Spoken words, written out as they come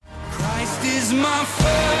is my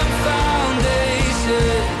firm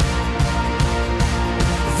foundation,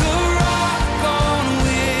 the rock on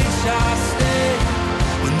which I stand,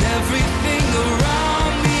 when everything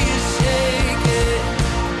around me is shaking.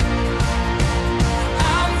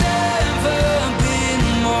 I've never been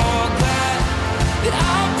more glad that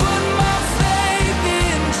I put my faith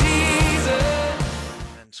in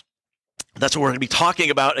Jesus. That's what we're going to be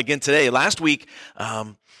talking about again today. Last week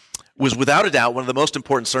was without a doubt one of the most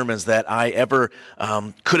important sermons that I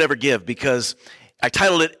could ever give, because I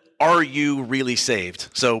titled it, "Are You Really Saved?"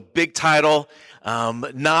 So big title,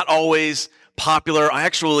 not always popular. I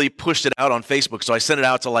actually pushed it out on Facebook, so I sent it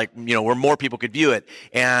out to where more people could view it,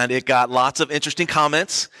 and it got lots of interesting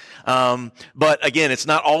comments. But again, it's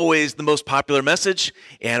not always the most popular message,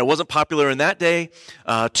 and it wasn't popular in that day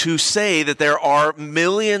to say that there are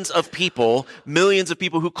millions of people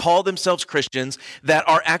who call themselves Christians that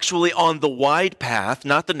are actually on the wide path,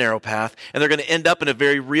 not the narrow path, and they're going to end up in a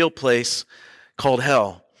very real place called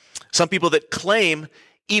hell. Some people that claim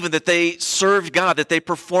even that they served God, that they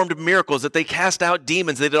performed miracles, that they cast out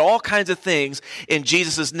demons, they did all kinds of things in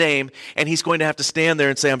Jesus' name, and he's going to have to stand there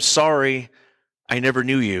and say, "I'm sorry, I never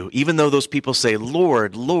knew you." Even though those people say,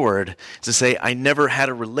 "Lord, Lord," to say, "I never had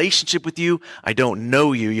a relationship with you, I don't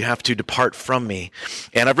know you, you have to depart from me."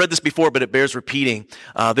 And I've read this before, but it bears repeating.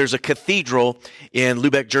 There's a cathedral in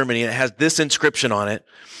Lübeck, Germany, and it has this inscription on it.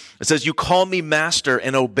 It says, "You call me master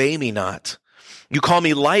and obey me not. You call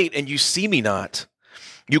me light and you see me not.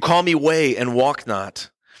 You call me way and walk not.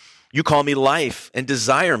 You call me life and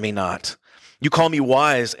desire me not. You call me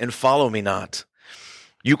wise and follow me not.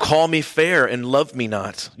 You call me fair and love me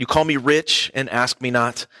not. You call me rich and ask me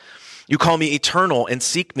not. You call me eternal and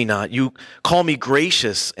seek me not. You call me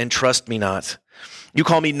gracious and trust me not. You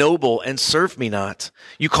call me noble and serve me not.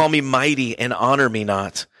 You call me mighty and honor me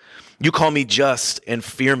not. You call me just and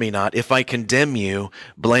fear me not. If I condemn you,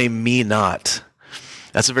 blame me not."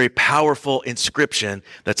 That's a very powerful inscription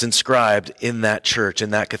that's inscribed in that church, in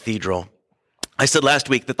that cathedral. I said last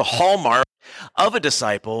week that the hallmark of a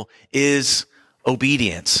disciple is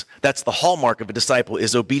obedience. That's the hallmark of a disciple,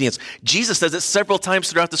 is obedience. Jesus says it several times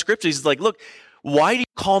throughout the scriptures. He's like, "Look, why do you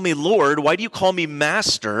call me Lord? Why do you call me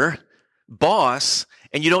master, boss,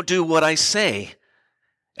 and you don't do what I say?"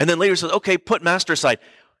 And then later he says, "Okay, put master aside.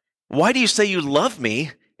 Why do you say you love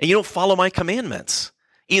me and you don't follow my commandments?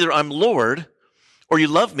 Either I'm Lord or you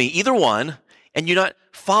love me, either one, and you're not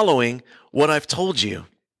following what I've told you."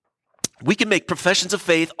 We can make professions of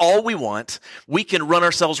faith all we want. We can run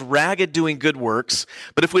ourselves ragged doing good works.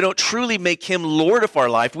 But if we don't truly make him Lord of our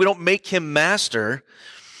life, we don't make him master,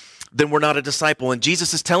 then we're not a disciple. And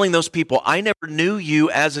Jesus is telling those people, "I never knew you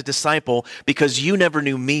as a disciple because you never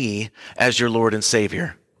knew me as your Lord and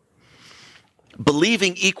Savior."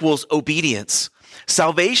 Believing equals obedience.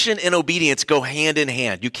 Salvation and obedience go hand in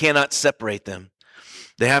hand. You cannot separate them.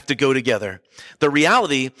 They have to go together. The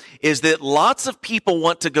reality is that lots of people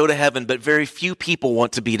want to go to heaven, but very few people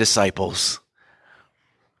want to be disciples.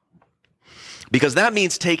 Because that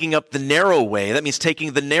means taking up the narrow way. That means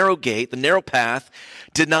taking the narrow gate, the narrow path,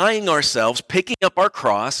 denying ourselves, picking up our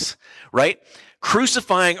cross, right?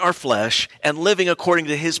 Crucifying our flesh and living according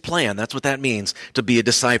to his plan. That's what that means, to be a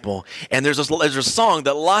disciple. And there's a song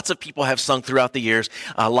that lots of people have sung throughout the years.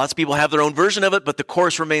 Lots of people have their own version of it, but the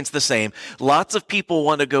chorus remains the same. Lots of people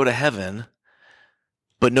want to go to heaven,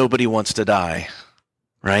 but nobody wants to die,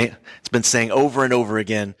 right? It's been saying over and over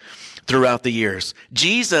again throughout the years.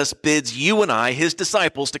 Jesus bids you and I, his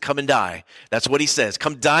disciples, to come and die. That's what he says.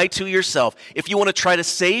 Come die to yourself. If you want to try to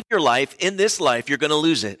save your life in this life, you're going to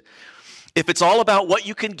lose it. If it's all about what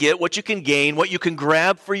you can get, what you can gain, what you can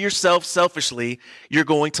grab for yourself selfishly, you're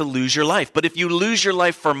going to lose your life. But if you lose your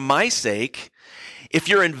life for my sake, if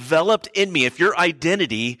you're enveloped in me, if your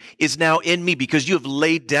identity is now in me because you have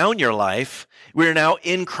laid down your life, we're now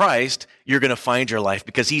in Christ, you're going to find your life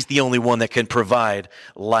because he's the only one that can provide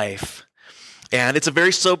life. And it's a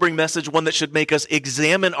very sobering message, one that should make us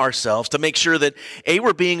examine ourselves to make sure that A,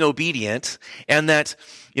 we're being obedient, and that,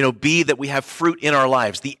 B, that we have fruit in our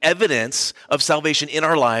lives. The evidence of salvation in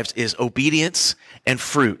our lives is obedience and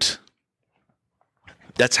fruit.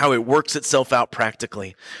 That's how it works itself out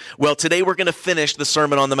practically. Well, today we're going to finish the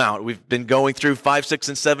Sermon on the Mount. We've been going through 5, 6,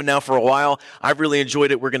 and 7 now for a while. I've really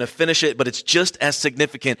enjoyed it. We're going to finish it, but it's just as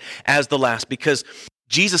significant as the last because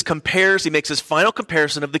Jesus he makes his final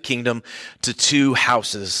comparison of the kingdom to two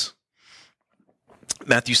houses.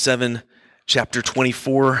 Matthew 7, chapter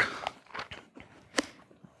 24.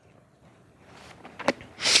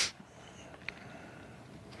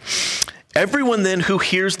 Everyone then who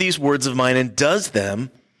hears these words of mine and does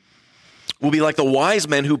them will be like the wise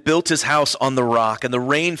man who built his house on the rock, and the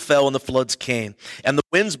rain fell and the floods came, and the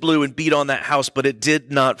winds blew and beat on that house, but it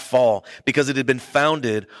did not fall, because it had been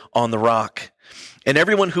founded on the rock. And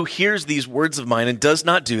everyone who hears these words of mine and does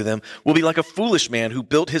not do them will be like a foolish man who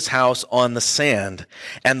built his house on the sand.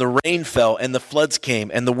 And the rain fell, and the floods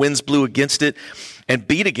came, and the winds blew against it and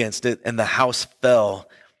beat against it, and the house fell,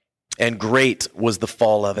 and great was the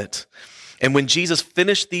fall of it. And when Jesus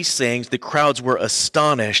finished these sayings, the crowds were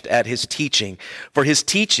astonished at his teaching, for his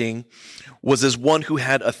teaching was as one who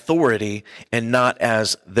had authority and not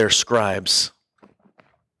as their scribes.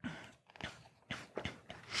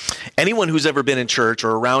 Anyone who's ever been in church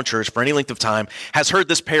or around church for any length of time has heard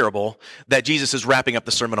this parable that Jesus is wrapping up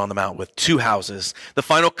the Sermon on the Mount with: two houses, the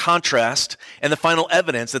final contrast and the final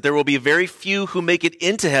evidence that there will be very few who make it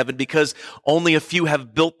into heaven because only a few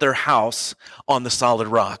have built their house on the solid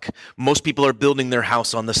rock. Most people are building their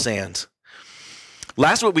house on the sand.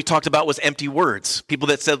 Last week we talked about was empty words, people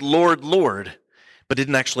that said, "Lord, Lord," but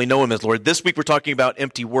didn't actually know him as Lord. This week we're talking about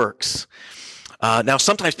empty works. Now,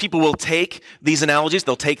 sometimes people will take these analogies,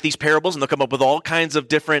 they'll take these parables, and they'll come up with all kinds of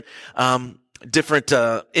different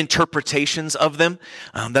interpretations of them.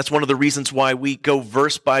 That's one of the reasons why we go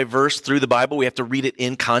verse by verse through the Bible. We have to read it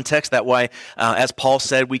in context. That way, as Paul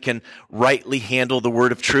said, we can rightly handle the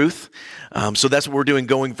word of truth. So that's what we're doing,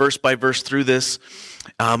 going verse by verse through this.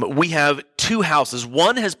 We have two houses.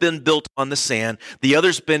 One has been built on the sand. The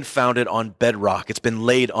other's been founded on bedrock. It's been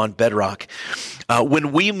laid on bedrock.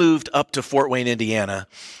 When we moved up to Fort Wayne, Indiana,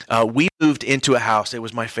 we moved into a house. It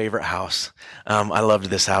was my favorite house. I loved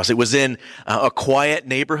this house. It was in a quiet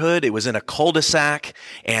neighborhood. It was in a cul-de-sac,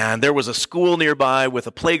 and there was a school nearby with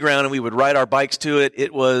a playground, and we would ride our bikes to it.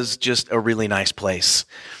 It was just a really nice place,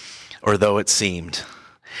 or though it seemed.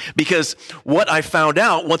 Because what I found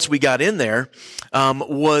out once we got in there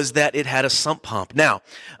was that it had a sump pump. Now,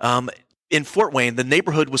 in Fort Wayne, the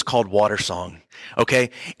neighborhood was called Watersong, okay?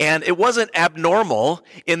 And it wasn't abnormal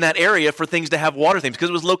in that area for things to have water themes because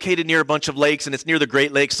it was located near a bunch of lakes and it's near the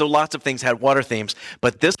Great Lakes, so lots of things had water themes.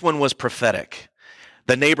 But this one was prophetic,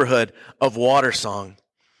 the neighborhood of Watersong.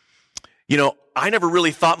 You know, I never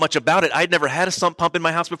really thought much about it. I'd never had a sump pump in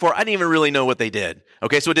my house before. I didn't even really know what they did,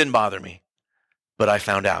 okay? So it didn't bother me. But I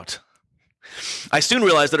found out. I soon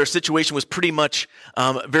realized that our situation was pretty much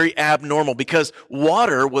very abnormal because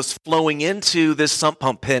water was flowing into this sump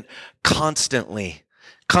pump pit constantly.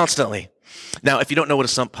 Now, if you don't know what a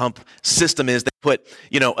sump pump system is, they put,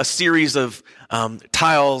 a series of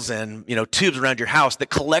tiles and, tubes around your house that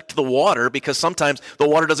collect the water because sometimes the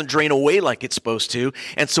water doesn't drain away like it's supposed to.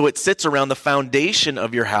 And so it sits around the foundation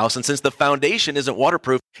of your house. And since the foundation isn't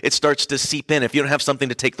waterproof, it starts to seep in. If you don't have something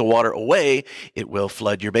to take the water away, it will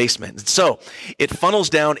flood your basement. And so it funnels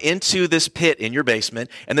down into this pit in your basement.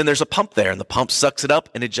 And then there's a pump there and the pump sucks it up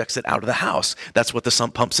and ejects it out of the house. That's what the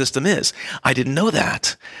sump pump system is. I didn't know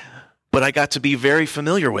that, but I got to be very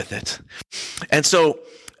familiar with it. And so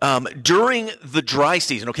during the dry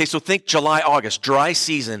season, okay, so think July, August, dry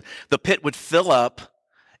season, the pit would fill up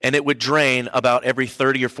and it would drain about every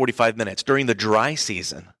 30 or 45 minutes during the dry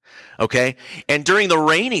season, okay? And during the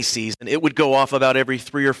rainy season, it would go off about every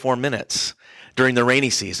 3 or 4 minutes during the rainy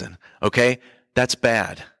season, okay? That's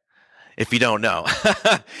bad if you don't know.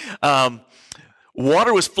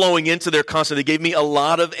 Water was flowing into there constantly. It gave me a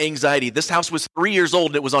lot of anxiety. This house was 3 years old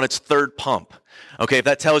and it was on its third pump. Okay, if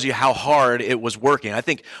that tells you how hard it was working. I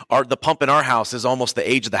think the pump in our house is almost the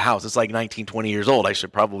age of the house. It's like 19, 20 years old. I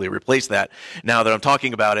should probably replace that now that I'm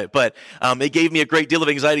talking about it. But it gave me a great deal of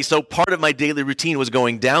anxiety. So part of my daily routine was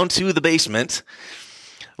going down to the basement,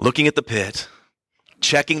 looking at the pit,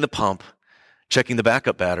 checking the pump, checking the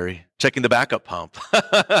backup battery, checking the backup pump,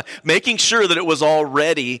 making sure that it was all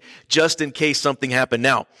ready just in case something happened.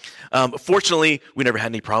 Now, fortunately, we never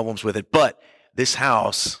had any problems with it, but this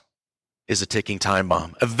house is a ticking time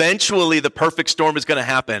bomb. Eventually, the perfect storm is going to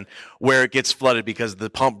happen where it gets flooded because the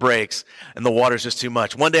pump breaks and the water's just too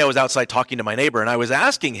much. One day I was outside talking to my neighbor and I was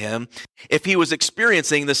asking him if he was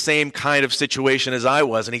experiencing the same kind of situation as I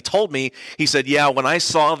was. And he told me, he said, yeah, when I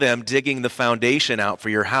saw them digging the foundation out for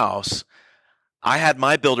your house, I had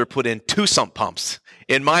my builder put in 2 sump pumps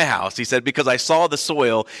in my house, he said, because I saw the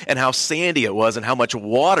soil and how sandy it was and how much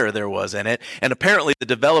water there was in it. And apparently the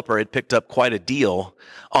developer had picked up quite a deal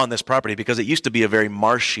on this property because it used to be a very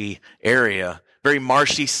marshy area, very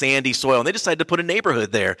marshy, sandy soil. And they decided to put a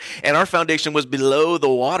neighborhood there. And our foundation was below the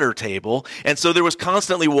water table. And so there was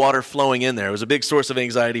constantly water flowing in there. It was a big source of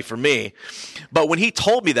anxiety for me. But when he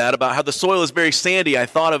told me that about how the soil is very sandy, I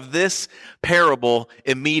thought of this parable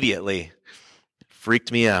immediately.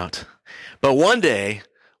 Freaked me out. But one day,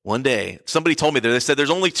 one day, somebody told me there, they said there's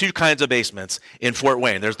only two kinds of basements in Fort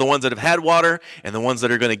Wayne. There's the ones that have had water and the ones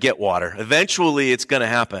that are going to get water. Eventually, it's going to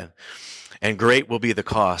happen. And great will be the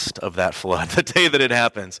cost of that flood, the day that it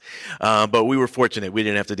happens. But we were fortunate. We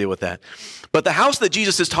didn't have to deal with that. But the house that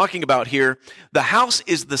Jesus is talking about here, the house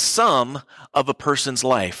is the sum of a person's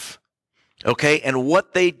life. Okay, and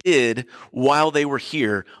what they did while they were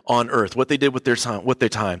here on earth, what they did with their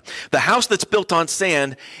time. The house that's built on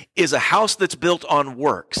sand is a house that's built on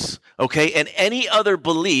works. Okay, and any other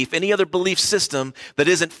belief system that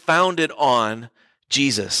isn't founded on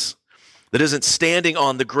Jesus, that isn't standing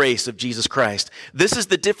on the grace of Jesus Christ. This is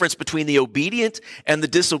the difference between the obedient and the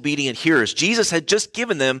disobedient hearers. Jesus had just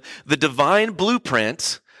given them the divine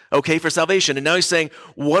blueprint, okay, for salvation. And now he's saying,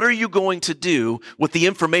 what are you going to do with the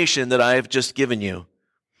information that I have just given you?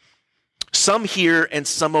 Some hear and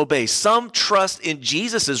some obey. Some trust in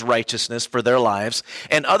Jesus' righteousness for their lives,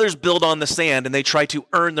 and others build on the sand and they try to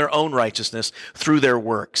earn their own righteousness through their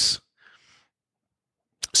works.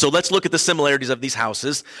 So let's look at the similarities of these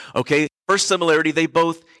houses, okay? First similarity, they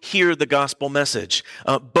both hear the gospel message.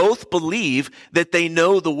 Both believe that they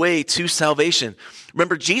know the way to salvation.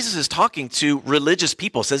 Remember, Jesus is talking to religious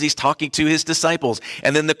people, says he's talking to his disciples,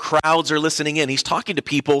 and then the crowds are listening in. He's talking to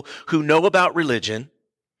people who know about religion.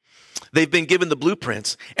 They've been given the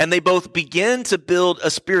blueprints, and they both begin to build a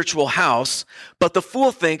spiritual house, but the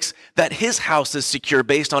fool thinks that his house is secure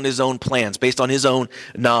based on his own plans, based on his own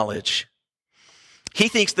knowledge. He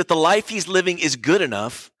thinks that the life he's living is good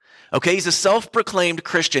enough. Okay, he's a self-proclaimed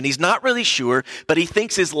Christian. He's not really sure, but he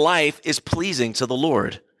thinks his life is pleasing to the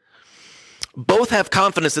Lord. Both have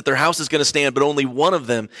confidence that their house is going to stand, but only one of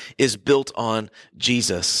them is built on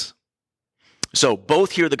Jesus. So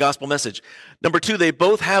both hear the gospel message. Number two, they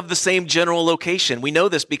both have the same general location. We know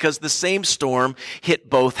this because the same storm hit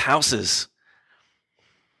both houses.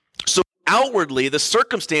 So outwardly, the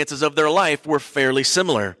circumstances of their life were fairly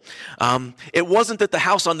similar. It wasn't that the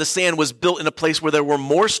house on the sand was built in a place where there were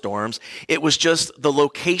more storms. It was just the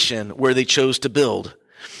location where they chose to build.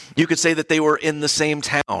 You could say that they were in the same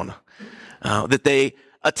town, that they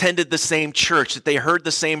attended the same church, that they heard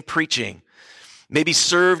the same preaching, maybe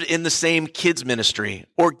served in the same kids ministry,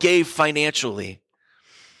 or gave financially.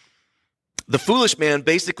 The foolish man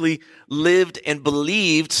basically lived and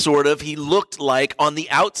believed, he looked like on the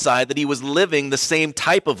outside that he was living the same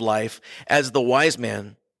type of life as the wise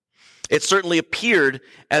man. It certainly appeared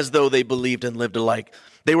as though they believed and lived alike.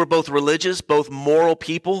 They were both religious, both moral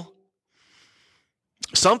people.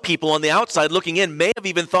 Some people on the outside looking in may have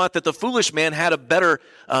even thought that the foolish man had a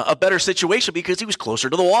better situation because he was closer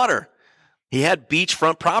to the water. He had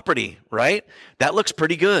beachfront property, right? That looks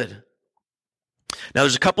pretty good. Now,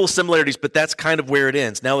 there's a couple of similarities, but that's kind of where it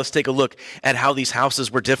ends. Now, let's take a look at how these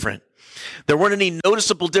houses were different. There weren't any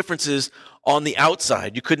noticeable differences on the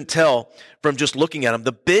outside. You couldn't tell from just looking at them.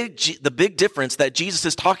 The big difference that Jesus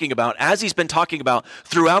is talking about, as he's been talking about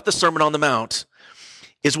throughout the Sermon on the Mount,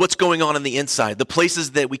 is what's going on the inside, the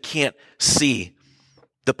places that we can't see,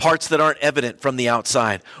 the parts that aren't evident from the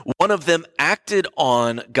outside. One of them acted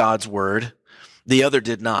on God's word, the other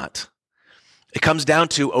did not. It comes down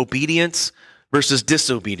to obedience versus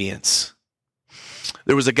disobedience.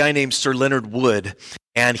 There was a guy named Sir Leonard Wood,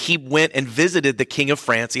 and he went and visited the King of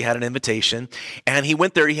France. He had an invitation, and he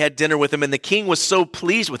went there, he had dinner with him, and the king was so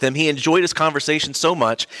pleased with him, he enjoyed his conversation so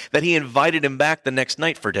much that he invited him back the next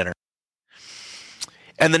night for dinner.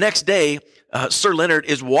 And the next day, Sir Leonard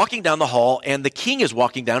is walking down the hall, and the king is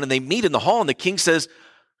walking down, and they meet in the hall, and the king says,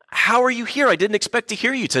 "How are you here? I didn't expect to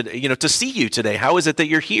hear you to see you today. How is it that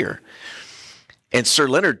you're here?" And Sir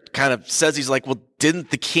Leonard kind of says, he's like, "Well,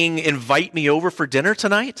 didn't the king invite me over for dinner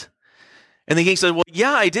tonight?" And the king said, "Well,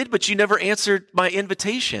 yeah, I did, but you never answered my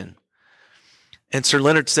invitation." And Sir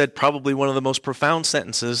Leonard said probably one of the most profound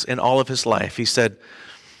sentences in all of his life. He said,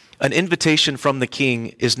 "An invitation from the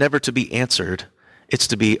king is never to be answered, it's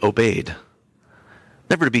to be obeyed."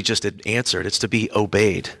 Never to be just answered, it's to be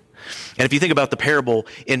obeyed. And if you think about the parable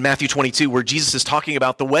in Matthew 22 where Jesus is talking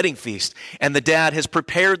about the wedding feast, and the dad has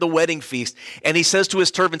prepared the wedding feast, and he says to his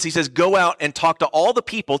servants, he says, "Go out and talk to all the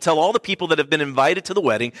people, tell all the people that have been invited to the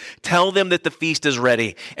wedding, tell them that the feast is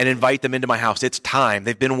ready, and invite them into my house. It's time.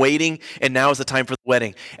 They've been waiting, and now is the time for the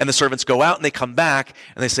wedding." And the servants go out, and they come back,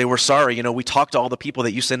 and they say, "We're sorry, we talked to all the people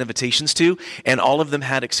that you sent invitations to, and all of them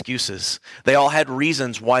had excuses. They all had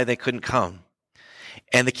reasons why they couldn't come."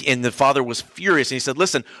 And the father was furious, and he said,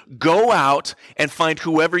 listen, go out and find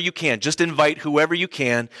whoever you can. Just invite whoever you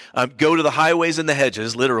can. Go to the highways and the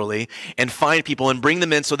hedges, literally, and find people and bring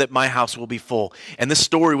them in so that my house will be full. And this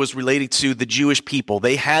story was relating to the Jewish people.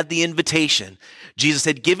 They had the invitation. Jesus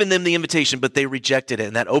had given them the invitation, but they rejected it.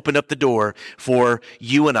 And that opened up the door for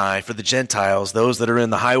you and I, for the Gentiles, those that are in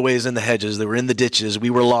the highways and the hedges, that were in the ditches. We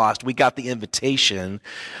were lost. We got the invitation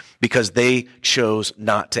because they chose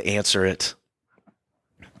not to answer it.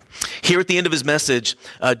 Here at the end of his message,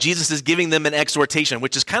 Jesus is giving them an exhortation,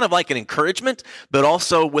 which is kind of like an encouragement, but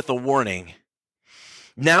also with a warning.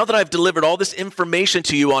 Now that I've delivered all this information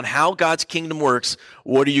to you on how God's kingdom works,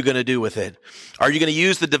 what are you going to do with it? Are you going to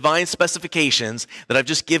use the divine specifications that I've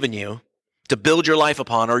just given you to build your life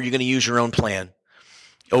upon, or are you going to use your own plan?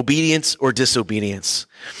 Obedience or disobedience?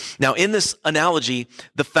 Now, in this analogy,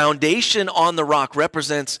 the foundation on the rock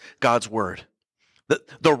represents God's word.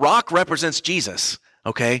 The rock represents Jesus.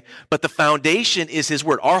 Okay, but the foundation is his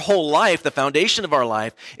word. Our whole life, the foundation of our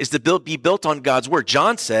life, is to be built on God's word.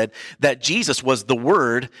 John said that Jesus was the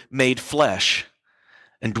word made flesh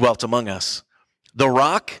and dwelt among us. The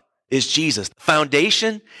rock is Jesus. The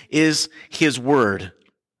foundation is his word.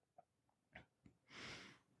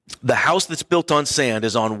 The house that's built on sand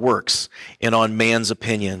is on works and on man's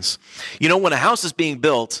opinions. You know, when a house is being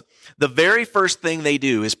built, the very first thing they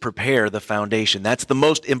do is prepare the foundation. That's the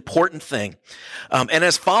most important thing. And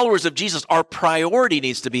as followers of Jesus, our priority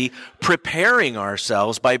needs to be preparing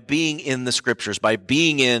ourselves by being in the scriptures, by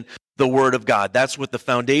being in the word of God. That's what the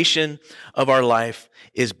foundation of our life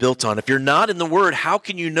is built on. If you're not in the word, how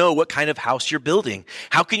can you know what kind of house you're building?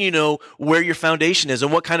 How can you know where your foundation is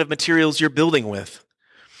and what kind of materials you're building with?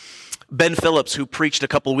 Ben Phillips, who preached a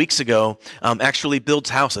couple of weeks ago, actually builds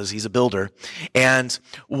houses. He's a builder. And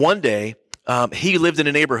one day, he lived in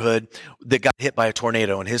a neighborhood that got hit by a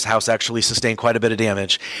tornado, and his house actually sustained quite a bit of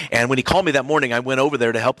damage. And when he called me that morning, I went over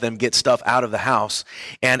there to help them get stuff out of the house.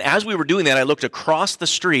 And as we were doing that, I looked across the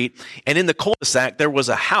street, and in the cul-de-sac, there was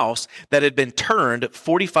a house that had been turned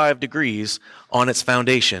 45 degrees on its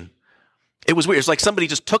foundation. It was weird. It's like somebody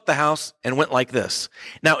just took the house and went like this.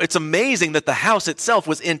 Now, it's amazing that the house itself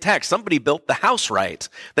was intact. Somebody built the house right.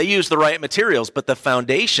 They used the right materials, but the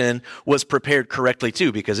foundation was prepared correctly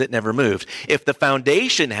too, because it never moved. If the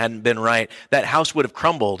foundation hadn't been right, that house would have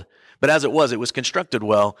crumbled. But as it was constructed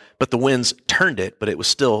well, but the winds turned it, but it was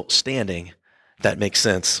still standing. That makes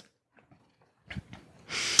sense.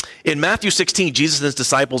 In Matthew 16, Jesus and his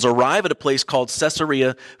disciples arrive at a place called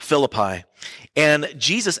Caesarea Philippi. And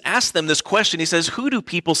Jesus asks them this question. He says, who do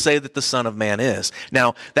people say that the Son of Man is?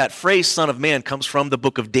 Now, that phrase, Son of Man, comes from the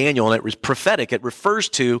book of Daniel, and it was prophetic. It refers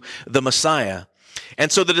to the Messiah.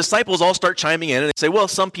 And so the disciples all start chiming in, and they say, well,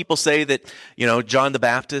 some people say that, John the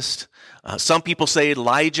Baptist. Some people say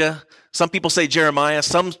Elijah. Some people say Jeremiah.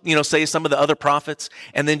 Some, say some of the other prophets.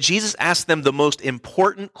 And then Jesus asks them the most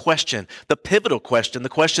important question, the pivotal question, the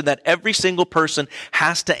question that every single person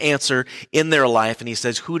has to answer in their life. And he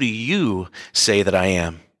says, who do you say that I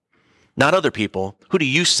am? Not other people. Who do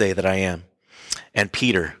you say that I am? And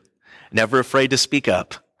Peter, never afraid to speak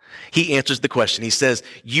up, he answers the question. He says,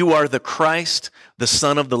 you are the Christ, the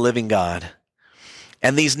Son of the living God.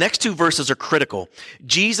 And these next two verses are critical.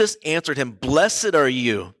 Jesus answered him, blessed are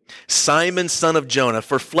you, Simon, son of Jonah,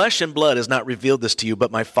 for flesh and blood has not revealed this to you,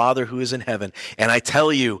 but my Father who is in heaven. And I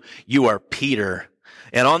tell you, you are Peter.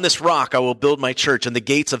 And on this rock I will build my church, and the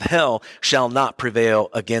gates of hell shall not prevail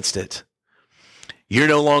against it. You're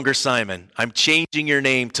no longer Simon. I'm changing your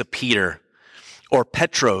name to Peter, or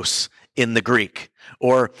Petros in the Greek,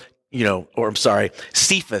 or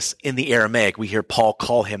Cephas in the Aramaic. We hear Paul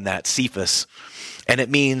call him that, Cephas. And it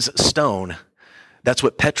means stone. That's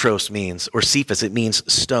what Petros means, or Cephas, it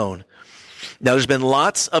means stone. Now, there's been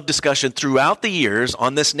lots of discussion throughout the years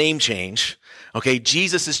on this name change. Okay,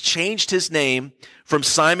 Jesus has changed his name from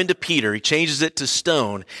Simon to Peter. He changes it to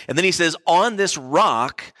stone. And then he says, on this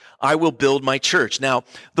rock, I will build my church. Now,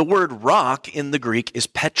 the word rock in the Greek is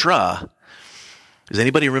Petra. Does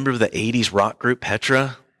anybody remember the 80s rock group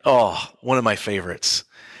Petra? Oh, one of my favorites.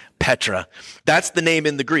 Petra. That's the name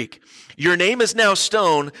in the Greek. Your name is now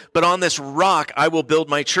stone, but on this rock I will build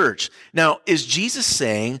my church. Now, is Jesus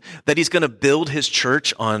saying that he's going to build his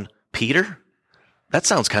church on Peter? That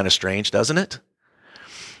sounds kind of strange, doesn't it?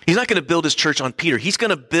 He's not going to build his church on Peter. He's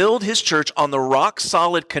going to build his church on the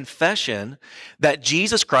rock-solid confession that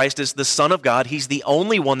Jesus Christ is the Son of God. He's the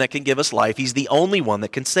only one that can give us life. He's the only one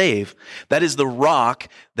that can save. That is the rock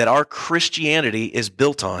that our Christianity is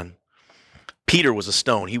built on. Peter was a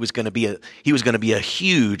stone. He was going to be a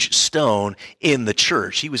huge stone in the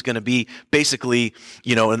church. He was going to be basically,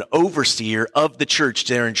 an overseer of the church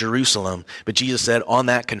there in Jerusalem. But Jesus said, on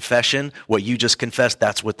that confession, what you just confessed,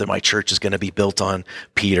 that's what my church is going to be built on,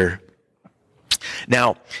 Peter.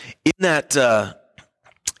 Now, in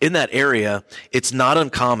that area, it's not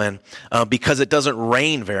uncommon because it doesn't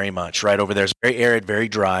rain very much right over there. It's very arid, very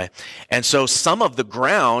dry. And so some of the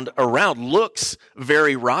ground around looks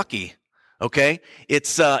very rocky. Okay?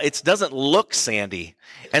 It doesn't look sandy.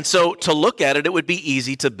 And so to look at it, it would be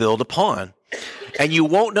easy to build upon. And you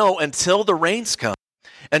won't know until the rains come,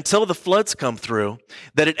 until the floods come through,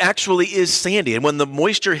 that it actually is sandy. And when the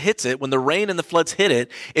moisture hits it, when the rain and the floods hit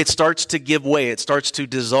it, it starts to give way. It starts to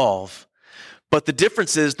dissolve. But the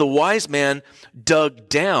difference is the wise man dug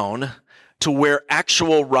down to where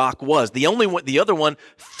actual rock was. The other one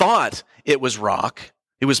thought it was rock.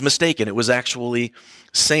 It was mistaken. It was actually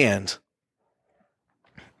sand.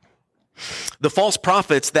 The false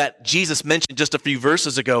prophets that Jesus mentioned just a few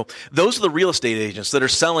verses ago, those are the real estate agents that are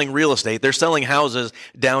selling real estate. They're selling houses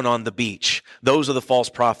down on the beach. Those are the false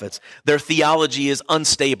prophets. Their theology is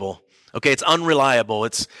unstable. Okay, it's unreliable.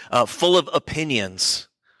 It's full of opinions.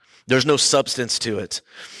 There's no substance to it.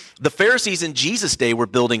 The Pharisees in Jesus' day were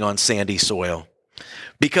building on sandy soil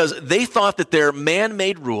because they thought that their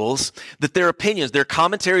man-made rules, that their opinions, their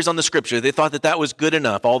commentaries on the scripture, they thought that was good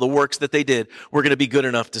enough. All the works that they did were going to be good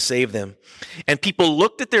enough to save them. And people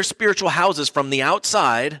looked at their spiritual houses from the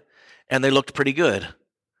outside and they looked pretty good.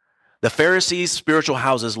 The Pharisees' spiritual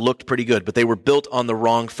houses looked pretty good, but they were built on the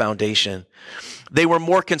wrong foundation. They were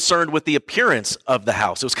more concerned with the appearance of the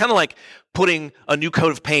house. It was kind of like putting a new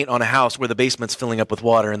coat of paint on a house where the basement's filling up with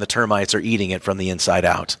water and the termites are eating it from the inside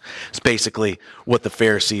out. It's basically what the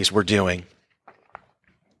Pharisees were doing.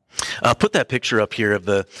 Put that picture up here of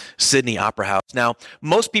the Sydney Opera House. Now,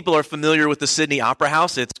 most people are familiar with the Sydney Opera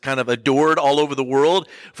House. It's kind of adored all over the world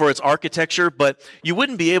for its architecture, but you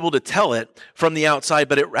wouldn't be able to tell it from the outside,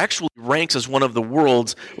 but it actually ranks as one of the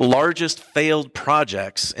world's largest failed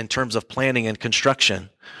projects in terms of planning and construction.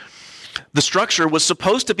 The structure was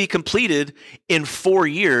supposed to be completed in 4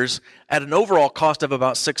 years at an overall cost of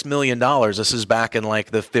about $6 million. This is back in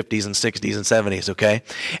like the 50s and 60s and 70s, okay?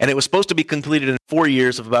 And it was supposed to be completed in 4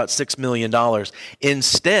 years of about $6 million.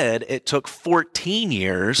 Instead, it took 14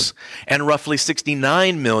 years and roughly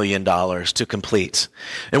 $69 million to complete.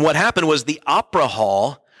 And what happened was the opera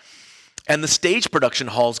hall and the stage production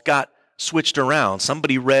halls got switched around.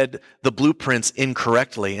 Somebody read the blueprints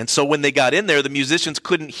incorrectly. And so when they got in there, the musicians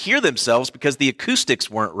couldn't hear themselves because the acoustics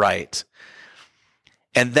weren't right.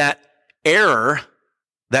 And that error,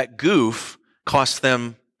 that goof, cost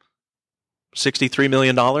them $63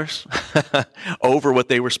 million over what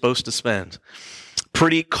they were supposed to spend.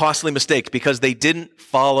 Pretty costly mistake because they didn't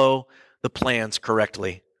follow the plans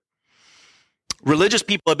correctly. Religious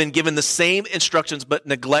people have been given the same instructions but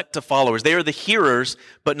neglect to followers. They are the hearers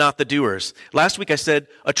but not the doers. Last week I said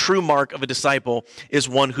a true mark of a disciple is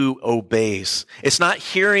one who obeys. It's not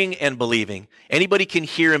hearing and believing. Anybody can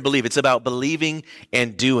hear and believe. It's about believing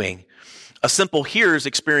and doing. A simple hearer's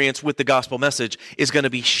experience with the gospel message is going to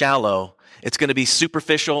be shallow. It's going to be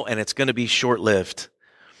superficial and it's going to be short-lived.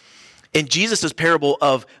 In Jesus' parable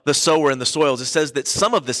of the sower and the soils, it says that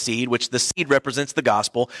some of the seed, which the seed represents the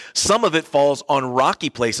gospel, some of it falls on rocky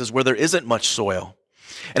places where there isn't much soil.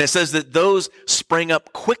 And it says that those sprang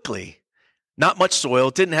up quickly. Not much soil,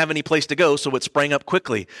 it didn't have any place to go, so it sprang up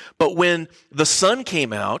quickly. But when the sun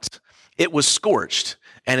came out, it was scorched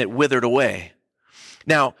and it withered away.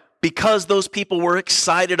 Now, because those people were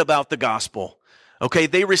excited about the gospel, okay,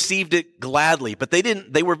 they received it gladly, but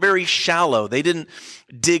they were very shallow. They didn't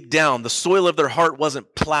dig down. The soil of their heart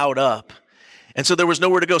wasn't plowed up. And so there was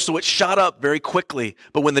nowhere to go. So it shot up very quickly.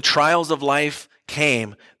 But when the trials of life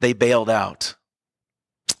came, they bailed out.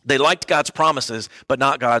 They liked God's promises, but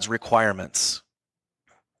not God's requirements.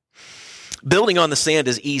 Building on the sand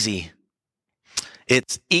is easy.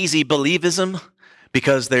 It's easy believism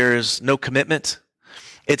because there's no commitment.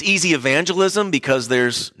 It's easy evangelism because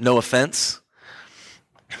there's no offense.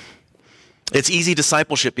 It's easy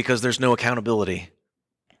discipleship because there's no accountability.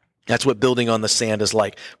 That's what building on the sand is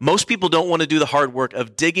like. Most people don't want to do the hard work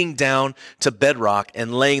of digging down to bedrock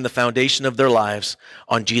and laying the foundation of their lives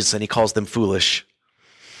on Jesus, and he calls them foolish.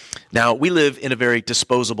 Now, we live in a very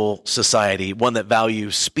disposable society, one that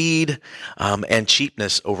values speed and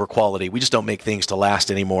cheapness over quality. We just don't make things to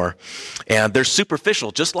last anymore. And they're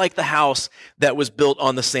superficial, just like the house that was built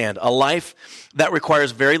on the sand. A life that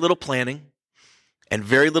requires very little planning and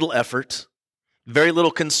very little effort, very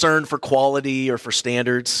little concern for quality or for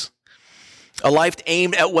standards. A life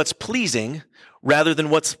aimed at what's pleasing rather than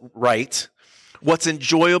what's right. what's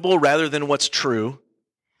enjoyable rather than what's true,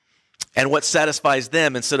 and what satisfies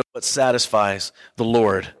them instead of what satisfies the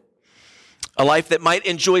Lord. A life that might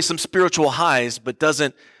enjoy some spiritual highs, but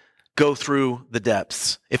doesn't go through the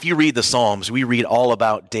depths. If you read the Psalms, we read all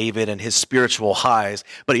about David and his spiritual highs,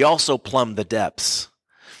 but he also plumbed the depths.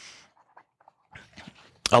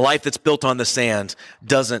 A life that's built on the sand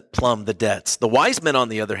doesn't plumb the depths. The wise man, on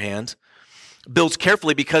the other hand, builds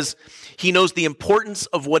carefully because he knows the importance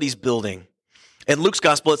of what he's building. In Luke's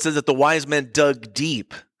gospel, it says that the wise men dug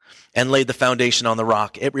deep and laid the foundation on the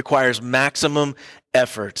rock. It requires maximum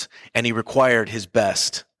effort, and he required his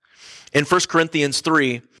best. In 1 Corinthians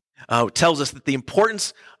 3, tells us that the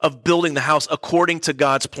importance of building the house according to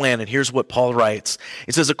God's plan. And here's what Paul writes.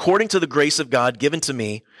 It says, according to the grace of God given to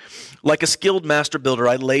me, like a skilled master builder,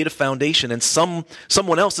 I laid a foundation, and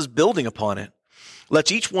someone else is building upon it.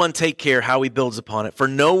 Let each one take care how he builds upon it, for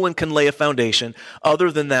no one can lay a foundation other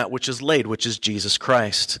than that which is laid, which is Jesus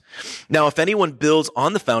Christ. Now, if anyone builds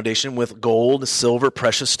on the foundation with gold, silver,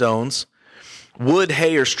 precious stones, wood,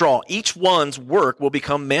 hay, or straw, each one's work will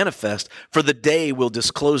become manifest, for the day will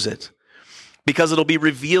disclose it, because it'll be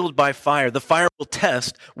revealed by fire. The fire will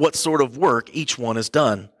test what sort of work each one has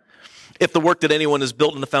done. If the work that anyone has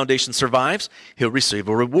built on the foundation survives, he'll receive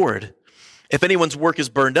a reward. If anyone's work is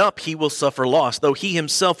burned up, he will suffer loss, though he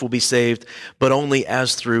himself will be saved, but only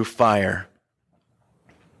as through fire.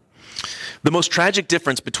 The most tragic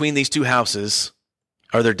difference between these two houses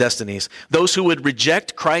are their destinies. Those who would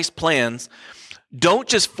reject Christ's plans don't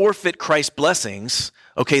just forfeit Christ's blessings,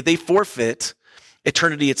 okay, they forfeit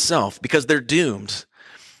eternity itself because they're doomed.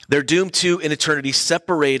 They're doomed to an eternity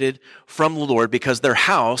separated from the Lord because their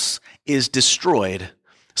house is destroyed.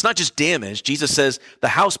 It's not just damaged. Jesus says the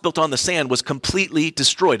house built on the sand was completely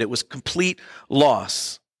destroyed. It was complete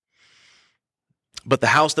loss. But the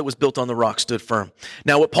house that was built on the rock stood firm.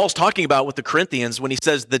 Now, what Paul's talking about with the Corinthians when he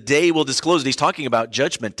says the day will disclose it, he's talking about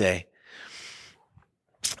Judgment Day.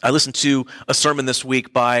 I listened to a sermon this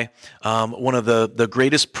week by one of the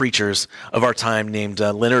greatest preachers of our time named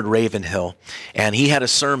Leonard Ravenhill. And he had a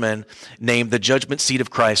sermon named The Judgment Seat of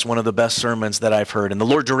Christ, one of the best sermons that I've heard. And the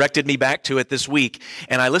Lord directed me back to it this week.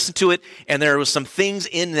 And I listened to it, and there was some things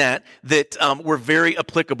in that were very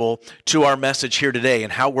applicable to our message here today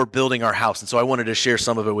and how we're building our house. And so I wanted to share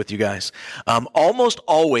some of it with you guys. Almost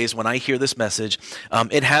always when I hear this message,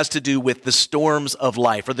 it has to do with the storms of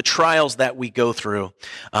life or the trials that we go through.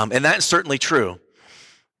 And that's certainly true.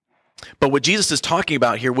 But what Jesus is talking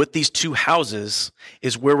about here with these two houses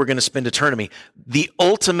is where we're going to spend eternity. The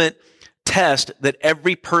ultimate test that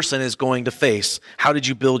every person is going to face. How did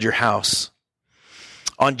you build your house?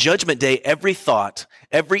 On Judgment Day, every thought,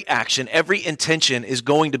 every action, every intention is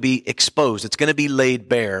going to be exposed. It's going to be laid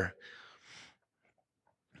bare.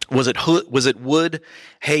 Was it wood,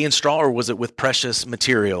 hay, and straw, or was it with precious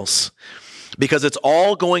materials? Because it's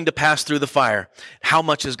all going to pass through the fire. How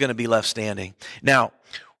much is going to be left standing? Now,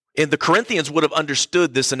 the Corinthians would have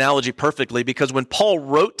understood this analogy perfectly because when Paul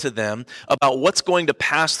wrote to them about what's going to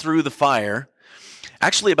pass through the fire,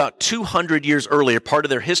 actually about 200 years earlier, part of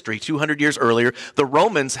their history, 200 years earlier, the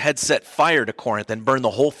Romans had set fire to Corinth and burned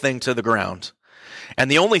the whole thing to the ground.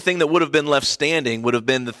 And the only thing that would have been left standing would have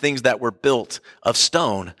been the things that were built of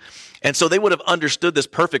stone. And so they would have understood this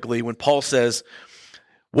perfectly when Paul says,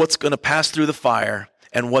 what's going to pass through the fire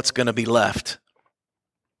and what's going to be left.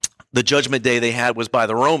 The judgment day they had was by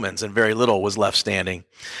the Romans, and very little was left standing.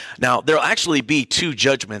 Now, there'll actually be two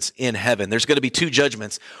judgments in heaven. There's going to be two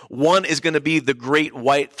judgments. One is going to be the great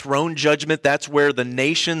white throne judgment. That's where the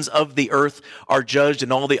nations of the earth are judged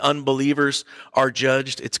and all the unbelievers are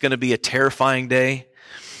judged. It's going to be a terrifying day.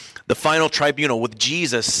 The final tribunal with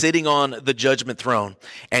Jesus sitting on the judgment throne.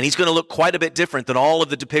 And he's going to look quite a bit different than all of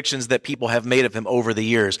the depictions that people have made of him over the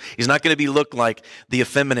years. He's not going to look like the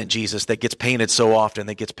effeminate Jesus that gets painted so often,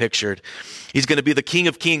 that gets pictured. He's going to be the King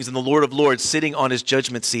of Kings and the Lord of Lords sitting on his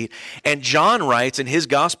judgment seat. And John writes in his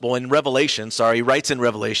gospel, he writes in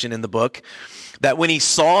Revelation in the book, that when he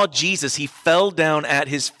saw Jesus, he fell down at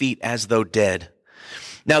his feet as though dead.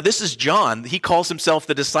 Now, this is John. He calls himself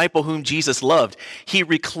the disciple whom Jesus loved. He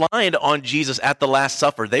reclined on Jesus at the Last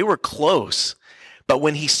Supper. They were close. But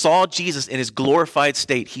when he saw Jesus in his glorified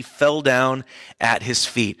state, he fell down at his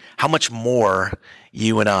feet. How much more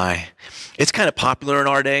you and I? It's kind of popular in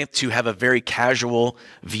our day to have a very casual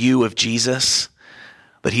view of Jesus,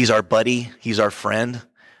 but he's our buddy, he's our friend.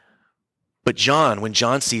 But John, when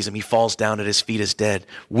John sees him, he falls down at his feet as dead.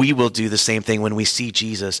 We will do the same thing when we see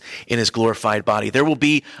Jesus in his glorified body. There will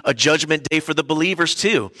be a judgment day for the believers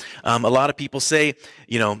too. A lot of people say,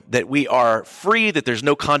 that we are free, that there's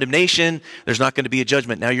no condemnation, there's not going to be a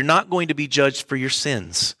judgment. Now, you're not going to be judged for your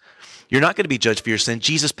sins. You're not going to be judged for your sin.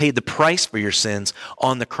 Jesus paid the price for your sins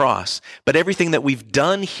on the cross. But everything that we've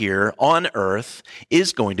done here on earth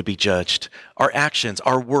is going to be judged. Our actions,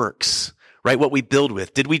 our works, right? What we build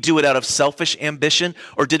with. Did we do it out of selfish ambition,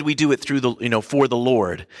 or did we do it through for the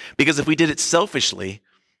Lord? Because if we did it selfishly,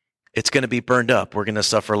 it's going to be burned up. We're going to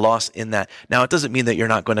suffer loss in that. Now, it doesn't mean that you're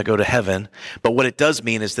not going to go to heaven, but what it does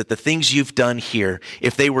mean is that the things you've done here,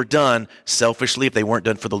 if they were done selfishly, if they weren't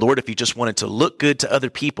done for the Lord, if you just wanted to look good to other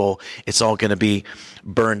people, it's all going to be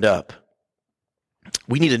burned up.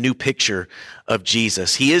 We need a new picture of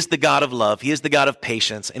Jesus. He is the God of love. He is the God of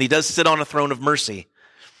patience, and he does sit on a throne of mercy.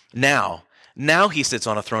 Now he sits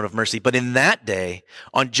on a throne of mercy, but in that day,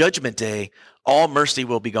 on Judgment Day, all mercy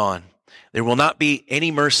will be gone. There will not be any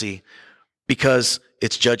mercy because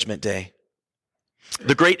it's Judgment Day.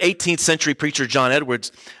 The great 18th century preacher John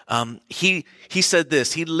Edwards, he said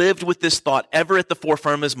this. He lived with this thought ever at the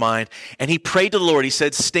forefront of his mind, and he prayed to the Lord. He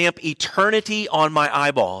said, "Stamp eternity on my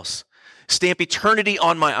eyeballs. Stamp eternity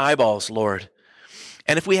on my eyeballs, Lord."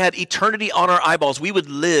 And if we had eternity on our eyeballs, we would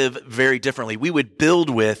live very differently. We would build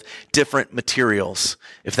with different materials,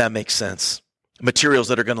 if that makes sense. Materials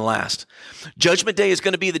that are going to last. Judgment Day is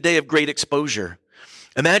going to be the day of great exposure.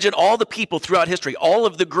 Imagine all the people throughout history, all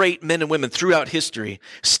of the great men and women throughout history,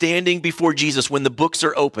 standing before Jesus when the books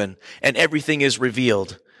are open and everything is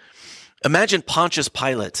revealed. Imagine Pontius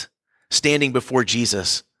Pilate standing before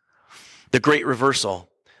Jesus. The great reversal.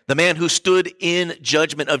 The man who stood in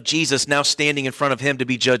judgment of Jesus now standing in front of him to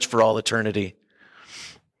be judged for all eternity.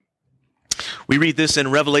 We read this in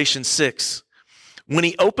Revelation 6. When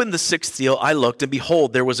he opened the sixth seal, I looked, and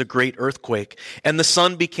behold, there was a great earthquake, and the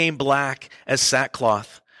sun became black as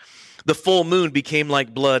sackcloth. The full moon became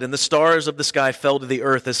like blood, and the stars of the sky fell to the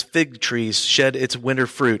earth as fig trees shed its winter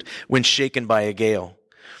fruit when shaken by a gale.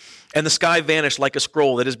 And the sky vanished like a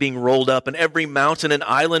scroll that is being rolled up, and every mountain and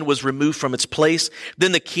island was removed from its place.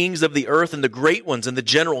 Then the kings of the earth and the great ones and the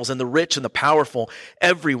generals and the rich and the powerful,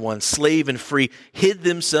 everyone, slave and free, hid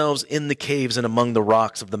themselves in the caves and among the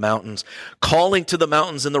rocks of the mountains, calling to the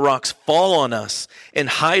mountains and the rocks, "Fall on us and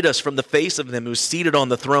hide us from the face of them who is seated on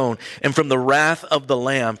the throne and from the wrath of the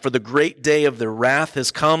Lamb. For the great day of their wrath has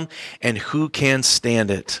come, and who can stand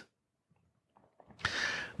it?"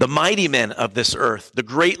 The mighty men of this earth, the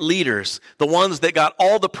great leaders, the ones that got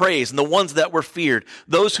all the praise and the ones that were feared,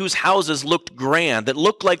 those whose houses looked grand, that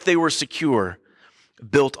looked like they were secure,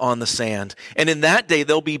 built on the sand. And in that day,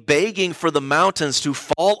 they'll be begging for the mountains to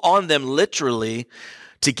fall on them literally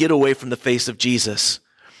to get away from the face of Jesus.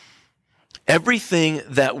 Everything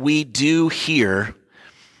that we do here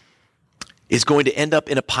is going to end up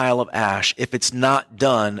in a pile of ash if it's not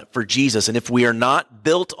done for Jesus. And if we are not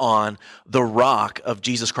built on the rock of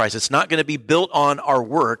Jesus Christ, it's not going to be built on our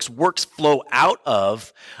works. Works flow out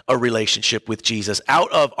of a relationship with Jesus,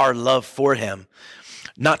 out of our love for him,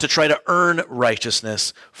 not to try to earn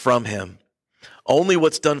righteousness from him. Only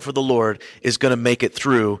what's done for the Lord is going to make it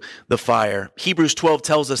through the fire. Hebrews 12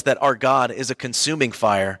 tells us that our God is a consuming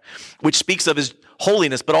fire, which speaks of his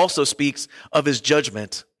holiness, but also speaks of his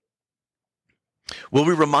judgment. Will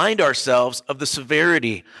we remind ourselves of the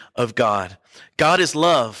severity of God? God is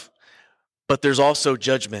love, but there's also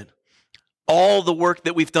judgment. All the work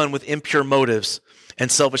that we've done with impure motives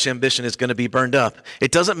and selfish ambition is going to be burned up.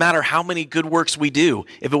 It doesn't matter how many good works we do.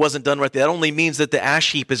 If it wasn't done right, that only means that the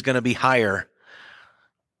ash heap is going to be higher.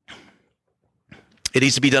 It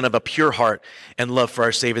needs to be done of a pure heart and love for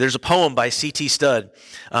our Savior. There's a poem by C.T. Studd.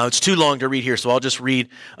 It's too long to read here, so I'll just read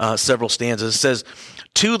several stanzas. It says,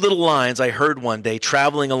 "Two little lines I heard one day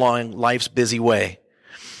traveling along life's busy way,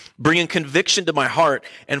 bringing conviction to my heart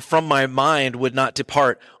and from my mind would not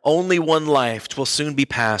depart. Only one life, 'twill soon be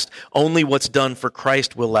past. Only what's done for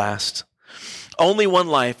Christ will last. Only one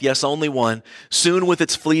life, yes, only one, soon with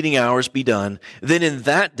its fleeting hours be done. Then in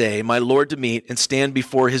that day my Lord to meet and stand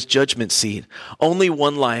before his judgment seat. Only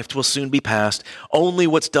one life, 'twill soon be past. Only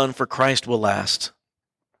what's done for Christ will last.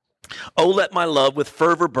 Oh, let my love with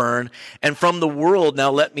fervor burn, and from the world now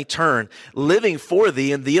let me turn, living for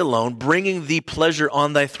thee and thee alone, bringing thee pleasure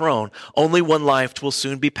on thy throne. Only one life, 'twill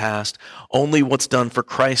soon be past. Only what's done for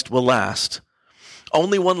Christ will last.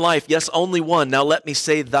 Only one life, yes, only one. Now let me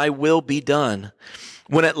say, thy will be done.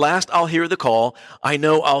 When at last I'll hear the call, I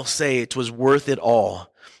know I'll say 'twas worth it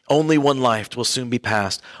all. Only one life, 'twill soon be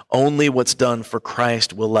past. Only what's done for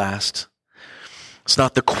Christ will last." It's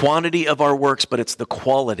not the quantity of our works, but it's the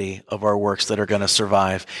quality of our works that are going to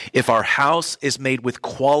survive. If our house is made with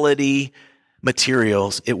quality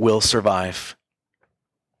materials, it will survive.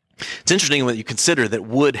 It's interesting when you consider that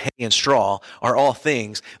wood, hay, and straw are all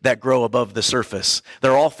things that grow above the surface.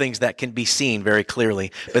 They're all things that can be seen very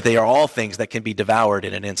clearly, but they are all things that can be devoured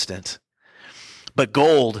in an instant. But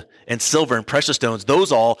gold and silver and precious stones,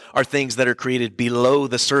 those all are things that are created below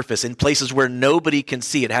the surface in places where nobody can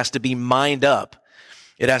see. It has to be mined up.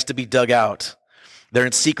 It has to be dug out. They're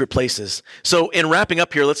in secret places. So in wrapping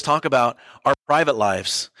up here, let's talk about our private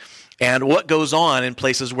lives and what goes on in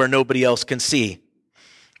places where nobody else can see.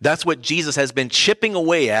 That's what Jesus has been chipping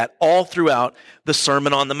away at all throughout the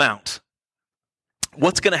Sermon on the Mount.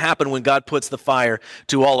 What's going to happen when God puts the fire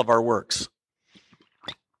to all of our works?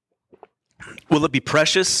 Will it be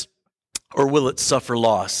precious or will it suffer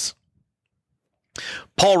loss?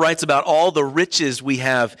 Paul writes about all the riches we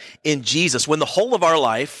have in Jesus. When the whole of our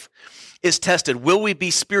life is tested, will we be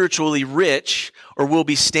spiritually rich or will we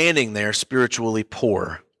be standing there spiritually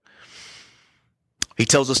poor? He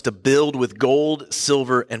tells us to build with gold,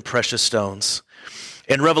 silver, and precious stones.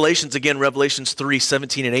 In Revelations 3,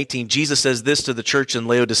 17 and 18, Jesus says this to the church in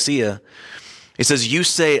Laodicea. He says, "You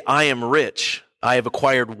say, I am rich, I have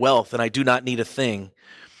acquired wealth, and I do not need a thing.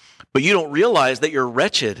 But you don't realize that you're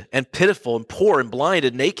wretched and pitiful and poor and blind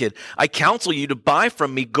and naked. I counsel you to buy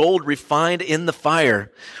from me gold refined in the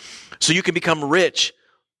fire, so you can become rich,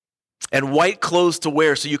 and white clothes to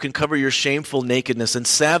wear so you can cover your shameful nakedness, and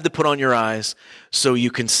salve to put on your eyes so you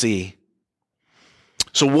can see."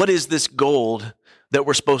 So what is this gold that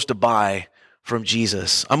we're supposed to buy from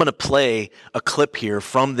Jesus? I'm going to play a clip here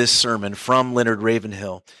from this sermon from Leonard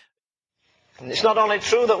Ravenhill. And it's not only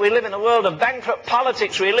true that we live in a world of bankrupt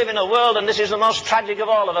politics, we live in a world, and this is the most tragic of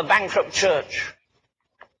all, of a bankrupt church.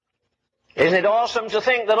 Isn't it awesome to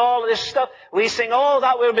think that all this stuff, we sing, "Oh,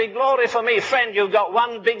 that will be glory for me." Friend, you've got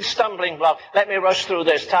one big stumbling block. Let me rush through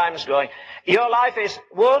this. Time's going. Your life is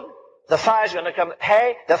wood, the fire's going to come.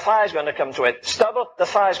 Hay, the fire's going to come to it. Stubble, the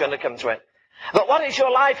fire's going to come to it. But what is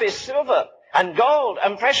your life is silver and gold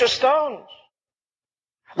and precious stones.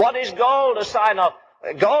 What is gold a sign of?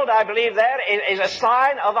 Gold, I believe, there is a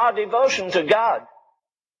sign of our devotion to God.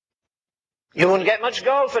 You wouldn't get much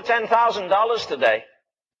gold for $10,000 today.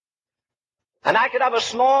 And I could have a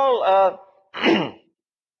small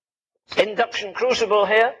induction crucible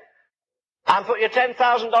here and put your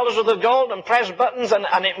 $10,000 worth of gold and press buttons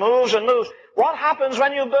and it moves and moves. What happens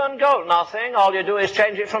when you burn gold? Nothing. All you do is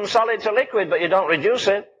change it from solid to liquid, but you don't reduce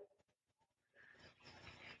it.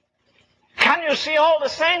 Can you see all the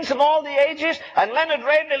saints of all the ages? And Leonard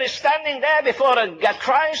Ravenhill is standing there before a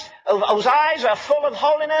Christ whose eyes are full of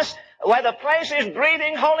holiness, where the place is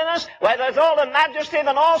breathing holiness, where there's all the majesty of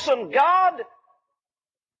an awesome God.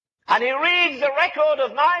 And he reads the record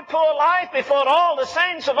of my poor life before all the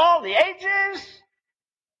saints of all the ages.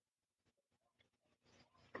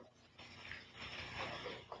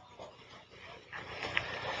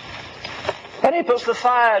 Then he puts the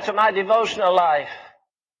fire to my devotional life.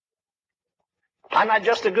 Am I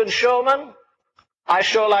just a good showman? I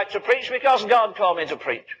sure like to preach because God called me to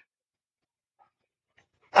preach.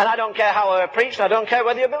 And I don't care how I preach, and I don't care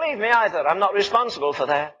whether you believe me either. I'm not responsible for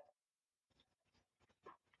that.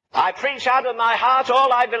 I preach out of my heart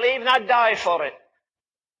all I believe, and I die for it.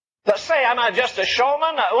 But say, am I just a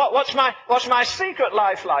showman? What's my secret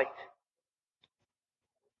life like?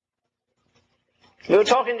 We were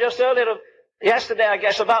talking just earlier, yesterday I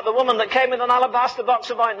guess, about the woman that came with an alabaster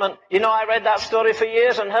box of ointment. You know, I read that story for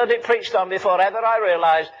years and heard it preached on before ever I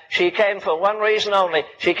realized she came for one reason only.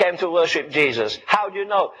 She came to worship Jesus. How do you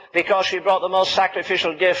know? Because she brought the most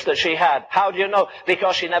sacrificial gift that she had. How do you know?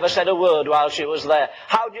 Because she never said a word while she was there.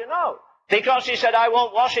 How do you know? Because she said, I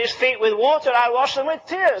won't wash his feet with water, I'll wash them with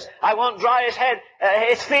tears. I won't dry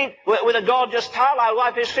his feet with a gorgeous towel, I'll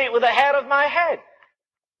wipe his feet with the hair of my head.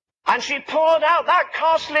 And she poured out that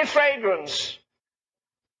costly fragrance.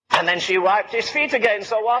 And then she wiped his feet again.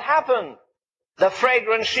 So what happened? The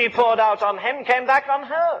fragrance she poured out on him came back on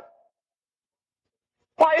her.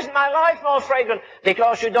 Why isn't my life more fragrant?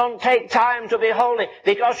 Because you don't take time to be holy.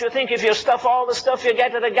 Because you think if you stuff all the stuff you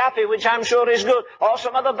get at Agape, which I'm sure is good, or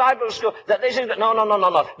some other Bible school, that this is good. No.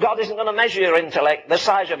 God isn't going to measure your intellect the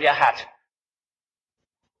size of your hat.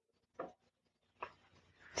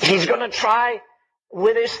 He's going to try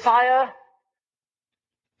with his fire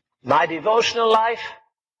my devotional life.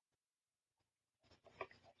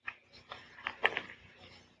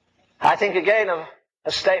 I think again of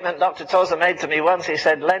a statement Dr. Tozer made to me once. He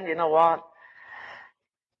said, Len, you know what?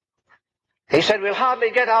 He said, we'll hardly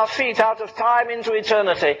get our feet out of time into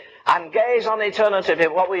eternity and gaze on eternity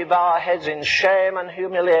before we bow our heads in shame and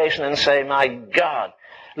humiliation and say, my God,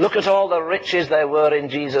 look at all the riches there were in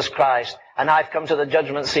Jesus Christ, and I've come to the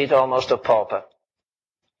judgment seat almost a pauper.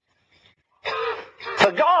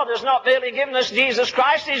 For God has not merely given us Jesus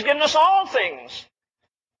Christ, He's given us all things.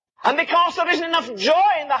 And because there isn't enough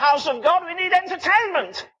joy in the house of God, we need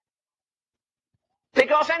entertainment.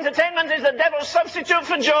 Because entertainment is the devil's substitute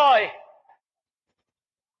for joy.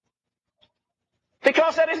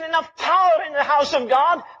 Because there isn't enough power in the house of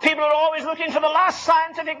God, people are always looking for the last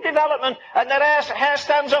scientific development, and their hair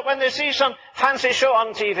stands up when they see some fancy show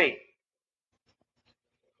on TV.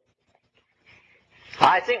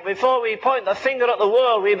 I think before we point the finger at the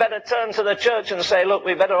world, we better turn to the church and say, look,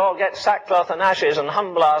 we better all get sackcloth and ashes and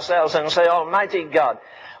humble ourselves and say, Almighty God,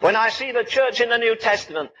 when I see the church in the New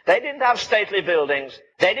Testament, they didn't have stately buildings.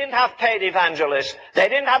 They didn't have paid evangelists. They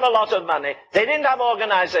didn't have a lot of money. They didn't have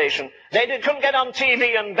organization. Couldn't get on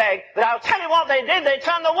TV and beg. But I'll tell you what they did. They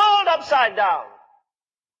turned the world upside down.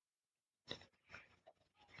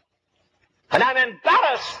 And I'm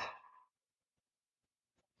embarrassed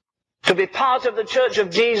to be part of the Church of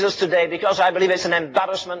Jesus today because I believe it's an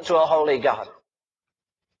embarrassment to a holy God.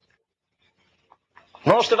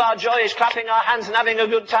 Most of our joy is clapping our hands and having a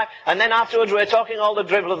good time, and then afterwards we're talking all the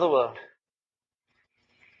drivel of the world.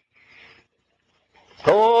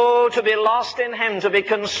 Oh, to be lost in Him, to be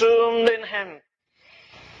consumed in Him.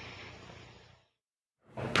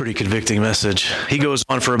 Pretty convicting message. He goes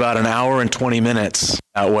on for about an hour and 20 minutes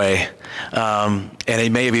that way. And he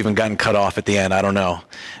may have even gotten cut off at the end. I don't know.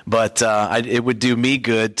 But it would do me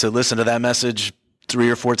good to listen to that message 3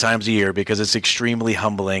 or 4 times a year because it's extremely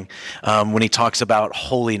humbling when he talks about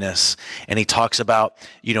holiness and he talks about,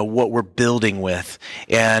 what we're building with.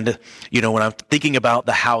 And, when I'm thinking about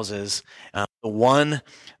the houses, the one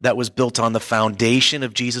that was built on the foundation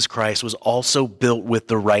of Jesus Christ was also built with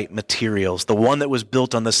the right materials. The one that was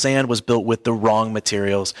built on the sand was built with the wrong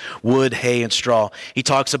materials, wood, hay, and straw. He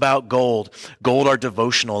talks about gold, our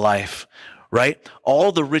devotional life, right?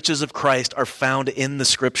 All the riches of Christ are found in the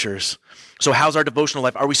scriptures. So how's our devotional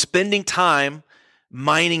life? Are we spending time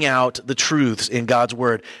mining out the truths in God's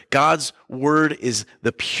word? God's word is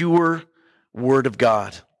the pure word of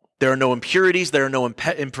God. There are no impurities. There are no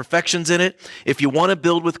imperfections in it. If you want to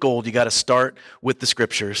build with gold, you got to start with the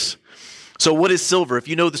scriptures. So what is silver? If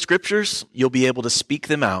you know the scriptures, you'll be able to speak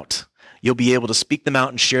them out. You'll be able to speak them out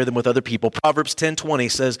and share them with other people. Proverbs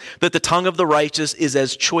 10:20 says that the tongue of the righteous is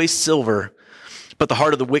as choice silver, but the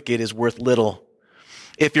heart of the wicked is worth little.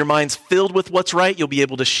 If your mind's filled with what's right, you'll be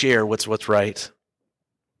able to share what's right.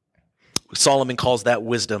 Solomon calls that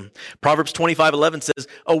wisdom. Proverbs 25:11 says,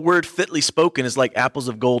 a word fitly spoken is like apples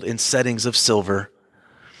of gold in settings of silver.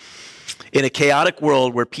 In a chaotic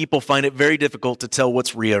world where people find it very difficult to tell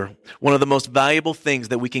what's real, one of the most valuable things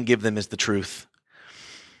that we can give them is the truth.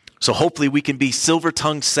 So hopefully we can be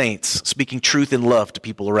silver-tongued saints, speaking truth in love to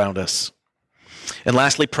people around us. And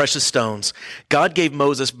lastly, precious stones. God gave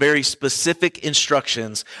Moses very specific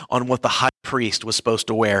instructions on what the high priest was supposed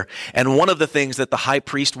to wear. And one of the things that the high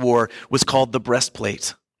priest wore was called the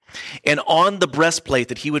breastplate. And on the breastplate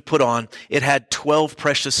that he would put on, it had 12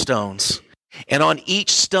 precious stones. And on each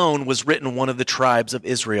stone was written one of the tribes of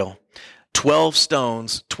Israel. 12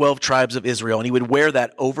 stones, 12 tribes of Israel. And he would wear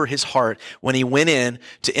that over his heart when he went in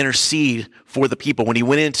to intercede for the people. When he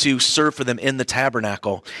went in to serve for them in the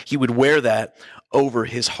tabernacle, he would wear that over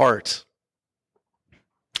his heart.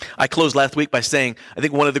 I closed last week by saying, I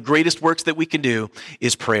think one of the greatest works that we can do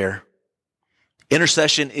is prayer.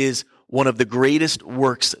 Intercession is one of the greatest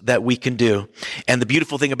works that we can do. And the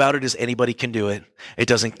beautiful thing about it is anybody can do it. It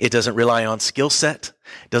doesn't rely on skill set.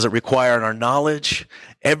 It doesn't require our knowledge.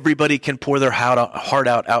 Everybody can pour their heart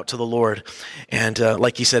out to the Lord. And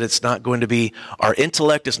like he said, it's not going to be our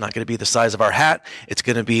intellect. It's not going to be the size of our hat. It's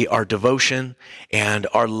going to be our devotion and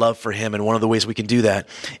our love for him. And one of the ways we can do that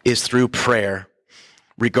is through prayer.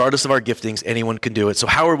 Regardless of our giftings, anyone can do it. So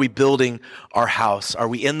how are we building our house? Are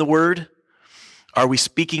we in the Word? Are we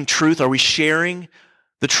speaking truth? Are we sharing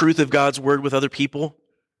the truth of God's word with other people?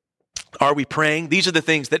 Are we praying? These are the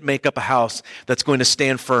things that make up a house that's going to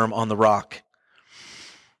stand firm on the rock.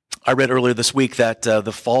 I read earlier this week that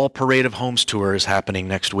the Fall Parade of Homes tour is happening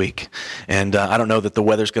next week. And I don't know that the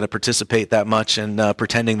weather's going to participate that much in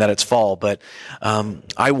pretending that it's fall, but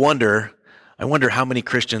I wonder how many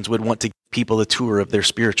Christians would want to give people a tour of their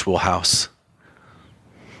spiritual house.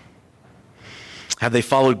 Have they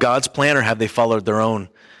followed God's plan or have they followed their own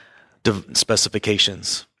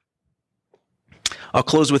specifications? I'll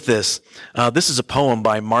close with this. This is a poem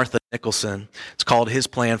by Martha Nicholson. It's called His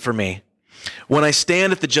Plan for Me. When I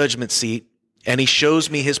stand at the judgment seat and he shows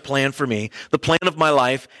me his plan for me, the plan of my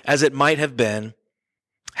life as it might have been,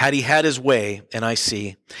 had he had his way, and I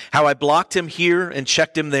see how I blocked him here and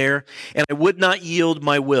checked him there, and I would not yield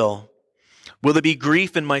my will. Will there be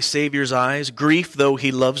grief in my Savior's eyes, grief though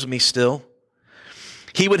he loves me still?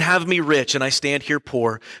 He would have me rich, and I stand here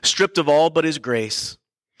poor, stripped of all but his grace,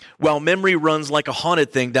 while memory runs like a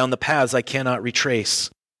haunted thing down the paths I cannot retrace.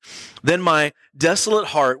 Then my desolate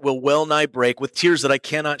heart will well nigh break with tears that I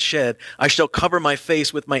cannot shed. I shall cover my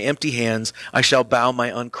face with my empty hands. I shall bow my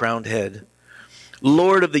uncrowned head.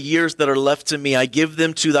 Lord, of the years that are left to me, I give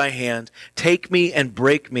them to thy hand. Take me and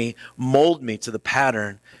break me, mold me to the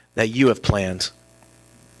pattern that you have planned.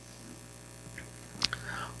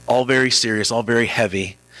 All very serious, all very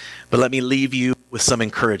heavy, but let me leave you with some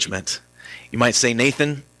encouragement. You might say,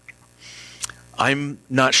 Nathan, I'm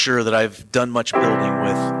not sure that I've done much building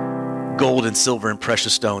with gold and silver and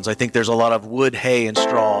precious stones. I think there's a lot of wood, hay, and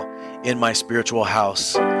straw in my spiritual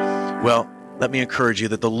house. Well, let me encourage you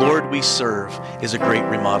that the Lord we serve is a great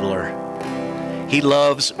remodeler. He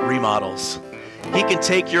loves remodels. He can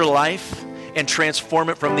take your life and transform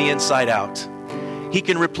it from the inside out. He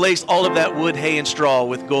can replace all of that wood, hay, and straw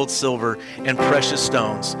with gold, silver, and precious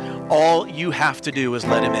stones. All you have to do is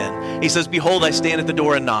let him in. He says, behold, I stand at the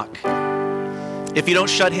door and knock. If you don't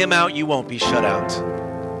shut him out, you won't be shut out.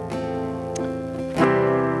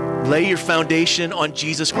 Lay your foundation on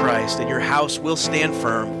Jesus Christ and your house will stand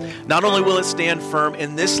firm. Not only will it stand firm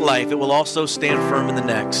in this life, it will also stand firm in the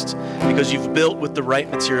next, because you've built with the right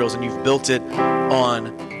materials and you've built it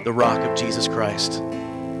on the rock of Jesus Christ.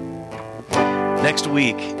 Next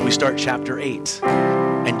week, we start chapter 8,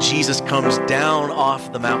 and Jesus comes down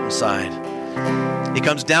off the mountainside. He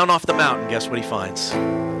comes down off the mountain. Guess what he finds?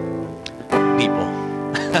 People.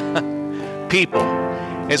 People.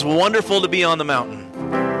 It's wonderful to be on the mountain,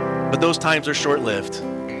 but those times are short-lived.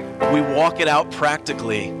 We walk it out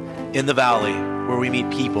practically in the valley where we meet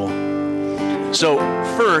people. So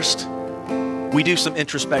first, we do some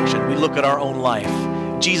introspection. We look at our own life.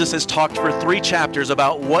 Jesus has talked for 3 chapters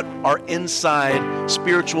about what our inside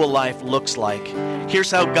spiritual life looks like.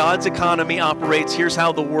 Here's how God's economy operates. Here's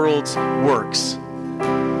how the world's works.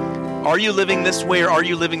 Are you living this way or are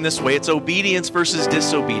you living this way? It's obedience versus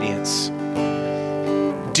disobedience.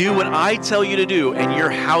 Do what I tell you to do, and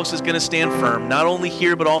your house is going to stand firm, not only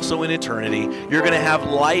here, but also in eternity. You're going to have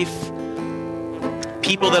life,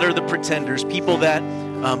 people that are the pretenders, people that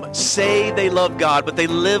say they love God, but they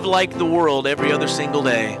live like the world every other single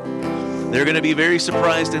day. They're going to be very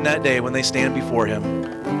surprised in that day when they stand before him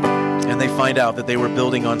and they find out that they were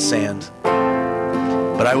building on sand.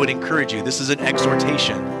 But I would encourage you, this is an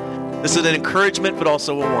exhortation. This is an encouragement, but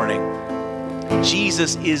also a warning.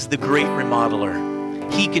 Jesus is the great remodeler.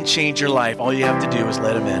 He can change your life. All you have to do is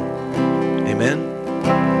let him in. Amen?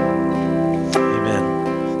 Amen.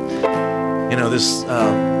 You know, this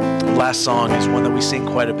last song is one that we sing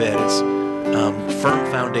quite a bit. It's Firm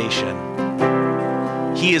Foundation.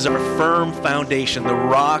 He is our firm foundation, the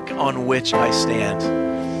rock on which I stand.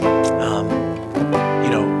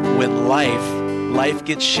 When life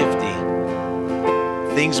gets shifty,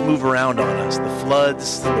 things move around on us. The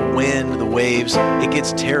floods, the wind, the waves, it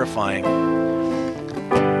gets terrifying.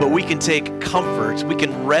 But we can take comfort, we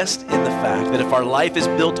can rest in the fact that if our life is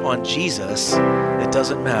built on Jesus, it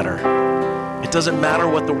doesn't matter. It doesn't matter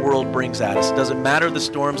what the world brings at us. It doesn't matter the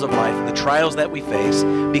storms of life and the trials that we face,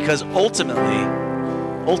 because ultimately,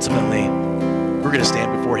 we're going to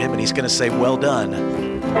stand before him and he's going to say, well done,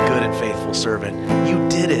 good and faithful servant. You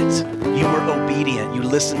did it. You were obedient. You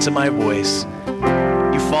listened to my voice.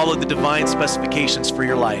 You followed the divine specifications for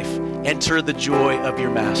your life. Enter the joy of your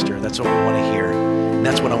master. That's what we want to hear. And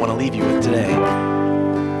that's what I want to leave you with today.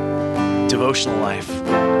 Devotional life,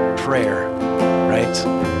 prayer, right?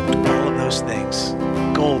 All of those things.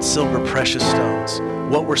 Gold, silver, precious stones.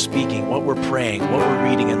 What we're speaking, what we're praying, what we're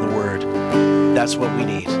reading in the Word. That's what we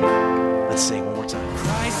need. Let's sing one more time.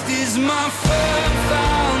 Christ is my firm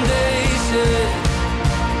foundation.